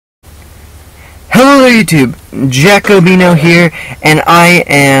Hello there YouTube, Jacobino here, and I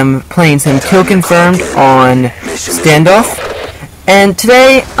am playing some Kill Confirmed on Standoff. And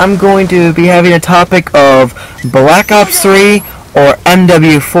today I'm going to be having a topic of Black Ops 3 or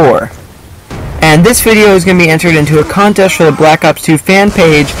MW4. And this video is going to be entered into a contest for the Black Ops 2 fan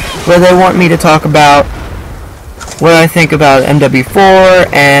page where they want me to talk about what I think about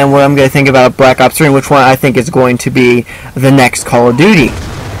MW4 and what I'm going to think about Black Ops 3 and which one I think is going to be the next Call of Duty.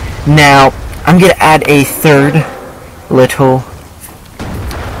 Now, I'm going to add a third little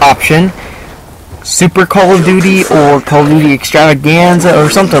option. Super Call of Duty or Call of Duty Extravaganza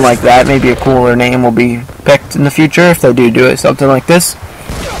or something like that. Maybe a cooler name will be picked in the future if they do it, something like this.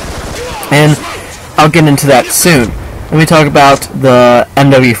 And I'll get into that soon. Let me talk about the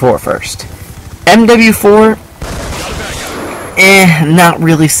MW4 first. MW4, not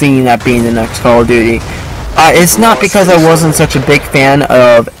really seeing that being the next Call of Duty. It's not because I wasn't such a big fan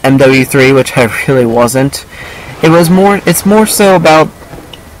of MW3, which I really wasn't. It's more so about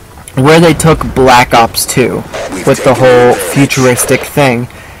where they took Black Ops 2 with the whole futuristic thing.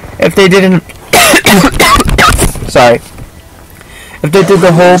 If they didn't, sorry, if they did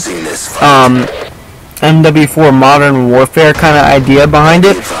the whole MW4 Modern Warfare kind of idea behind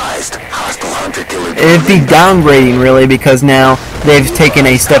it, it'd be downgrading really, because now they've taken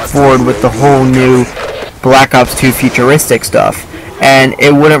a step forward with the whole new Black Ops 2 futuristic stuff, and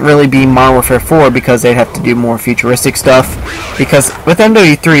it wouldn't really be Modern Warfare 4 because they'd have to do more futuristic stuff, because with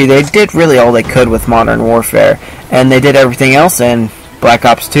MW3 they did really all they could with Modern Warfare, and they did everything else in Black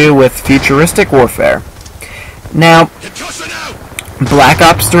Ops 2 with futuristic warfare. Now, Black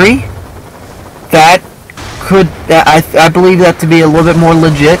Ops 3, I believe that to be a little bit more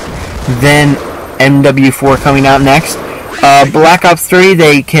legit than MW4 coming out next. Black Ops 3,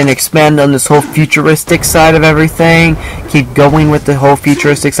 they can expand on this whole futuristic side of everything, keep going with the whole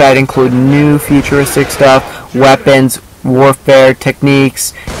futuristic side, include new futuristic stuff, weapons, warfare,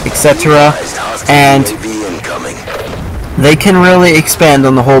 techniques, etc. And they can really expand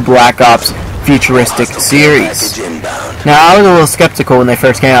on the whole Black Ops futuristic series. Now, I was a little skeptical when they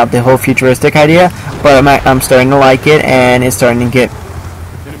first came out with the whole futuristic idea, but I'm starting to like it, and it's starting to get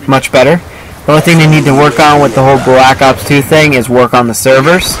much better. The only thing they need to work on with the whole Black Ops 2 thing is work on the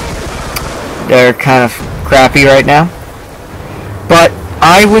servers. They're kind of crappy right now. But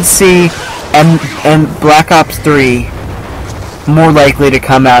I would see Black Ops 3 more likely to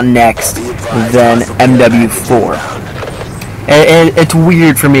come out next than MW4. It's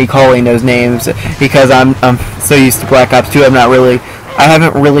weird for me calling those names because I'm so used to Black Ops 2. I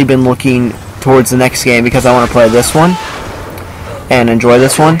haven't really been looking towards the next game because I want to play this one and enjoy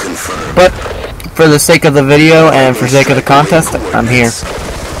this one. But for the sake of the video and for the sake of the contest, I'm here.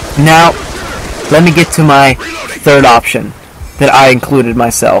 Now, let me get to my third option that I included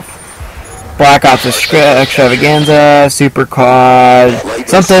myself. Black Ops Extravaganza, Super COD,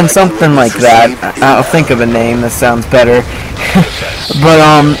 something like that. I'll think of a name that sounds better.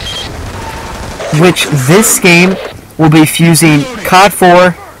 But, which this game will be fusing COD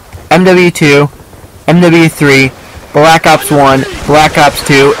 4, MW2, MW3, Black Ops 1, Black Ops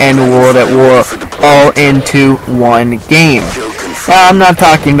 2, and World at War all into one game. Well, I'm not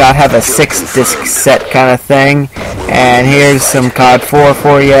talking about have a 6-disc set kind of thing, and here's some COD 4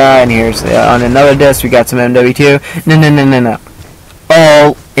 for you, and here's on another disc we got some MW2. No.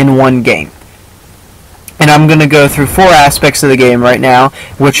 All in one game. And I'm going to go through 4 aspects of the game right now,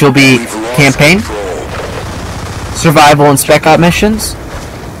 which will be campaign, survival and spec op missions,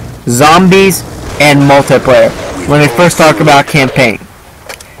 zombies, and multiplayer. Let me first talk about campaign.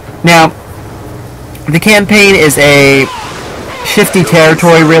 Now, the campaign is a shifty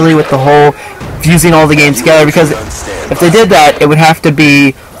territory really with the whole fusing all the games together, because if they did that, it would have to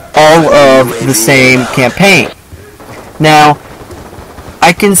be all of the same campaign. Now,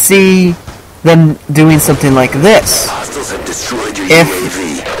 I can see them doing something like this. If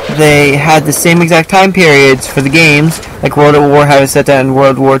they had the same exact time periods for the games, like World at War had it set down in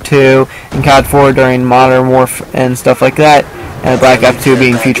World War II, and COD 4 during Modern Warfare and stuff like that, and Black Ops 2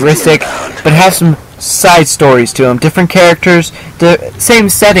 being futuristic, but have some side stories to them, different characters, the same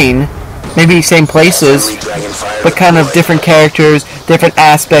setting, maybe same places, but kind of different characters, different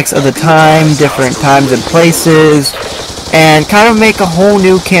aspects of the time, different times and places, and kind of make a whole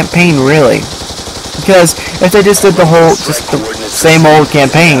new campaign really. Because if they just did the same old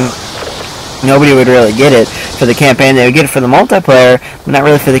campaign, nobody would really get it for the campaign. They would get it for the multiplayer, but not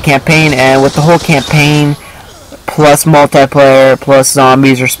really for the campaign. And with the whole campaign plus multiplayer plus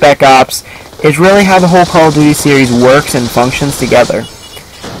zombies or spec ops, is really how the whole Call of Duty series works and functions together.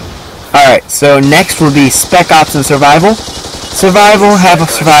 Alright, so next will be spec ops and survival. Survival, have a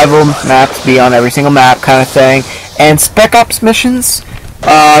survival map to be on every single map kind of thing. And Spec Ops missions,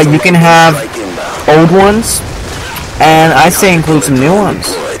 you can have old ones, and I say include some new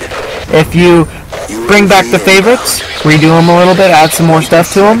ones. If you bring back the favorites, redo them a little bit, add some more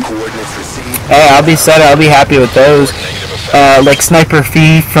stuff to them, hey, I'll be set, I'll be happy with those. Like Sniper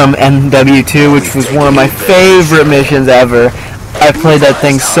Thief from MW2, which was one of my favorite missions ever. I've played that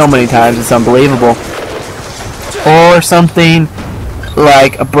thing so many times, it's unbelievable. Or something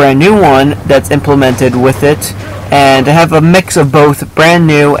like a brand new one that's implemented with it, and to have a mix of both brand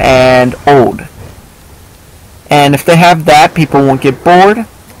new and old. And if they have that, people won't get bored,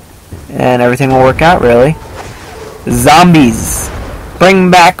 and everything will work out, really. Zombies.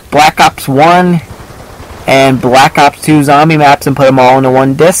 Bring back Black Ops 1 and Black Ops 2 zombie maps and put them all into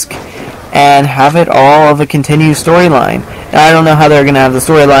one disc, and have it all of a continued storyline. Now, I don't know how they're going to have the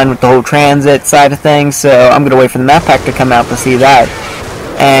storyline with the whole transit side of things, so I'm going to wait for the map pack to come out to see that.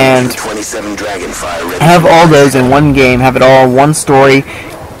 And have all those in one game, have it all one story,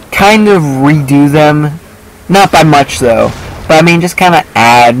 kind of redo them, not by much though, but I mean just kind of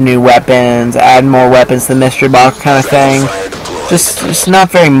add new weapons, add more weapons to the mystery box kind of thing. Just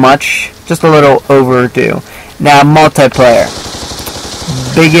not very much, just a little overdue. Now multiplayer.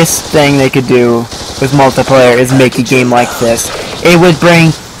 Biggest thing they could do with multiplayer is make a game like this. It would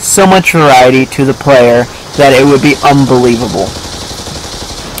bring so much variety to the player that it would be unbelievable.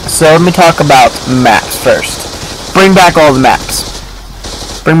 So let me talk about maps first. Bring back all the maps.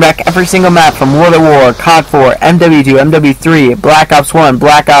 Bring back every single map from World at War, COD 4, MW2, MW3, Black Ops 1,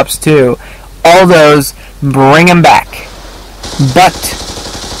 Black Ops 2. All those, bring them back. But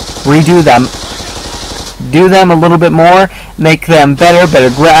redo them. Do them a little bit more. Make them better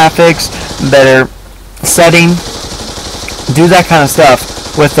graphics, better setting. Do that kind of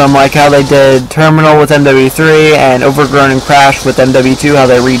stuff with them, like how they did Terminal with MW3 and Overgrown and Crash with MW2, how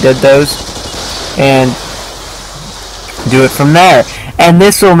they redid those. And do it from there. And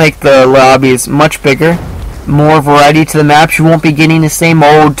this will make the lobbies much bigger. More variety to the maps. You won't be getting the same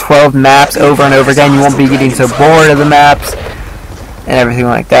old 12 maps over and over again. You won't be getting so bored of the maps and everything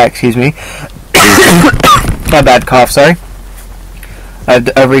like that. Excuse me. My bad cough, sorry.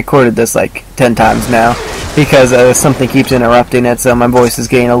 I've recorded this like 10 times now because something keeps interrupting it, so my voice is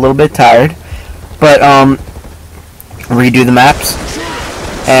getting a little bit tired. But redo the maps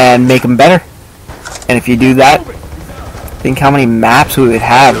and make them better. And if you do that, think how many maps we would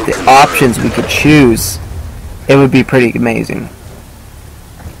have, the options we could choose. It would be pretty amazing.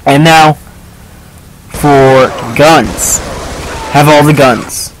 And now for guns. Have all the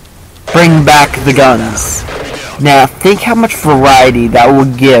guns. Bring back the guns. Now, think how much variety that will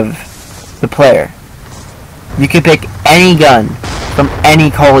give the player. You could pick any gun from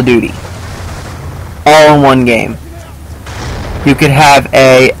any Call of Duty, all in one game. You could have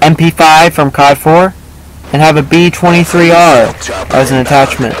a MP5 from COD 4 and have a B-23R as an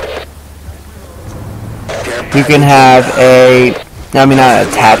attachment. You can have not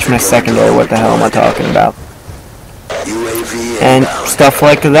attachment, secondary, what the hell am I talking about? And stuff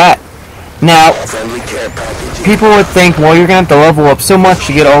like that. Now, people would think, well, you're going to have to level up so much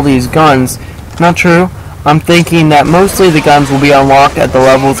to get all these guns. Not true. I'm thinking that mostly the guns will be unlocked at the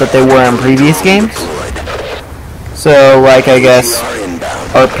levels that they were in previous games. So, like, I guess,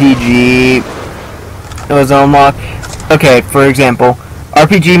 RPG was unlocked. Okay, for example,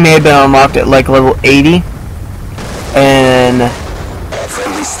 RPG may have been unlocked at, like, level 80. And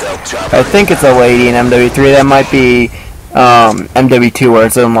I think it's level 80 in MW3. That might be MW2 where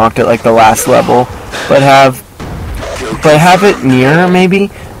it's unlocked at like the last level, but have it near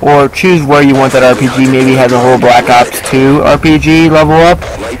maybe, or choose where you want that RPG. Maybe have the whole Black Ops 2 RPG level up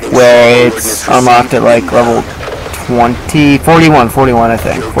where it's unlocked at like level 41 I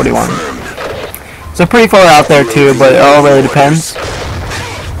think, 41. So pretty far out there too, but it all really depends.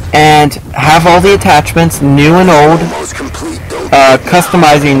 And have all the attachments, new and old.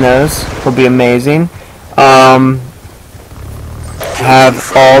 Customizing those will be amazing.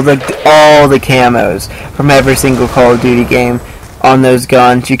 Have all the camos from every single Call of Duty game on those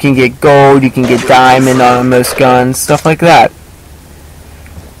guns. You can get gold, you can get diamond on most guns, stuff like that.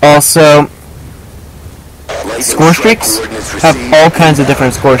 Also, score streaks. Have all kinds of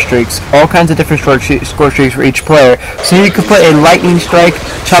different score streaks. All kinds of different score streaks for each player. So you could put a lightning strike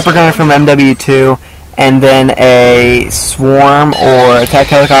chopper gunner from MW2, and then a swarm or attack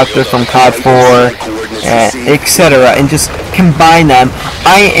helicopter from COD 4, etc., and just combine them.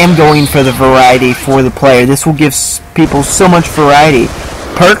 I am going for the variety for the player. This will give people so much variety.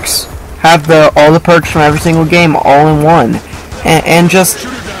 Perks, have all the perks from every single game all in one, and just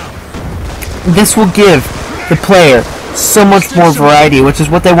this will give the player so much more variety, which is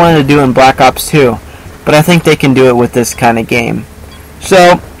what they wanted to do in Black Ops 2. But I think they can do it with this kind of game.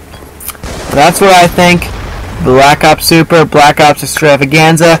 So, that's what I think. Black Ops Super, Black Ops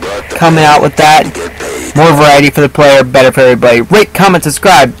Extravaganza, coming out with that. More variety for the player, better for everybody. Rate, comment,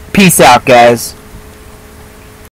 subscribe. Peace out, guys.